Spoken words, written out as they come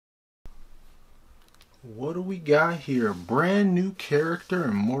What do we got here? Brand new character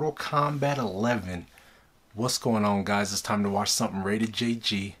in Mortal Kombat 11. What's going on, guys? It's time to watch something rated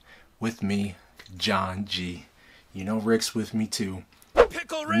JG with me, John G. You know Rick's with me too.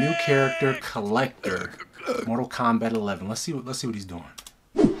 Pickle Rick! New character, Kollector, Mortal Kombat 11. Let's see what he's doing.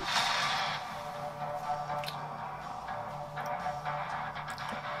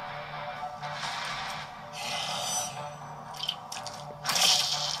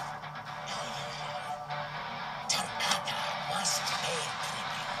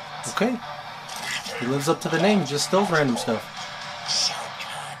 Okay, he lives up to the name, just steals random stuff.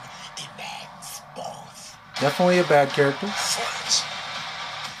 Definitely a bad character.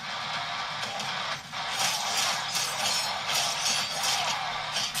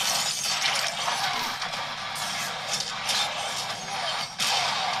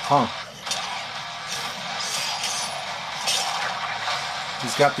 Huh.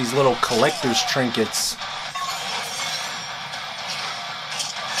 He's got these little collector's trinkets.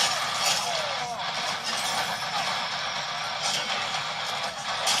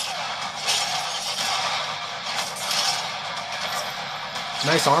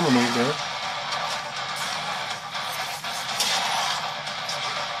 Nice armor move there.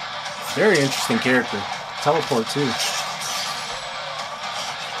 Very interesting character. Teleport too.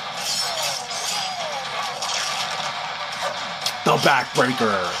 The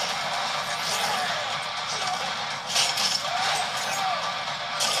backbreaker.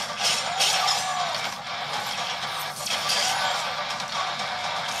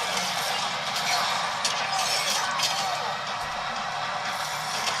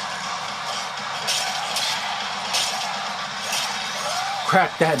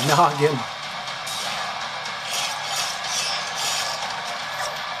 Crack that noggin.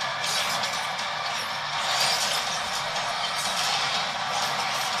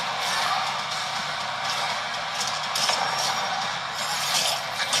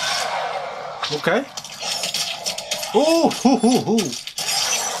 Okay. Ooh, hoo, hoo, hoo.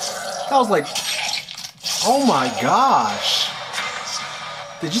 That was like, oh my gosh.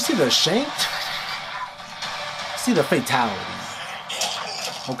 Did you see the shank? See the fatality.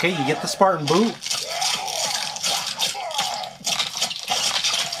 Okay, you get the Spartan boot.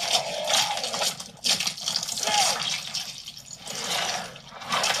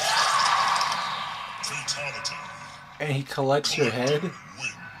 Fatality. And he collects your head.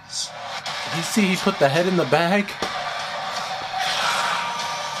 You see he put the head in the bag?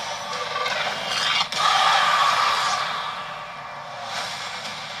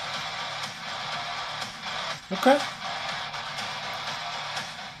 Okay.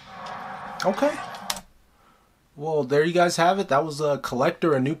 Okay. Well, there you guys have it. That was a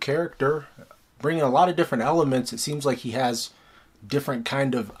Kollector, a new character, bringing a lot of different elements. It seems like he has different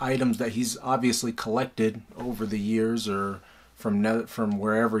kind of items that he's obviously collected over the years, or from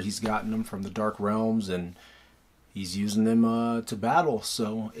wherever he's gotten them, from the Dark Realms, and he's using them to battle.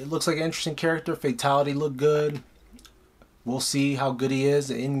 So it looks like an interesting character. Fatality looked good. We'll see how good he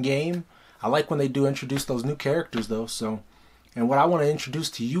is in game. I like when they do introduce those new characters though. So. And what I want to introduce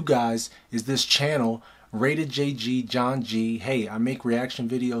to you guys is this channel, Rated JG John G. Hey, I make reaction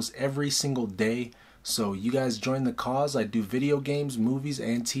videos every single day, so you guys join the cause. I do video games, movies,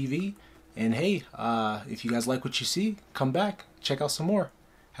 and TV. And hey, if you guys like what you see, come back, check out some more.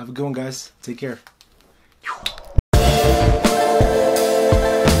 Have a good one, guys. Take care.